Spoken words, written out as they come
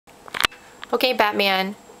Okay,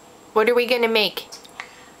 Batman. What are we gonna make?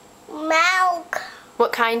 Milk.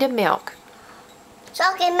 What kind of milk?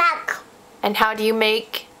 Chocolate milk. And how do you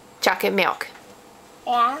make chocolate milk?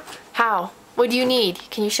 Yeah. How? What do you need?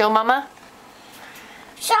 Can you show Mama?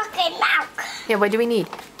 Chocolate milk. Yeah, what do we need?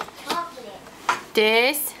 Chocolate.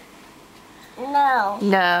 This? No.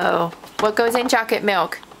 No. What goes in chocolate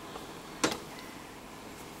milk?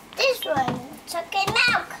 This one. Chocolate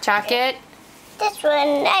milk. Chocolate? This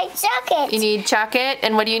one, chocolate. You need chocolate,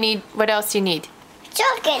 and what do you need? What else do you need?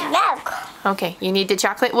 Chocolate milk. Okay, you need the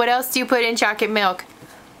chocolate. What else do you put in chocolate milk?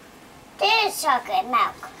 This is chocolate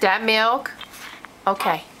milk. That milk?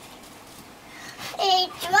 Okay.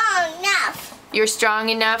 It's strong enough. You're strong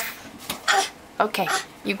enough? Okay,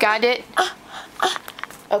 you got it?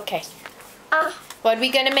 Okay. What are we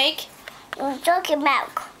gonna make? Chocolate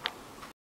milk.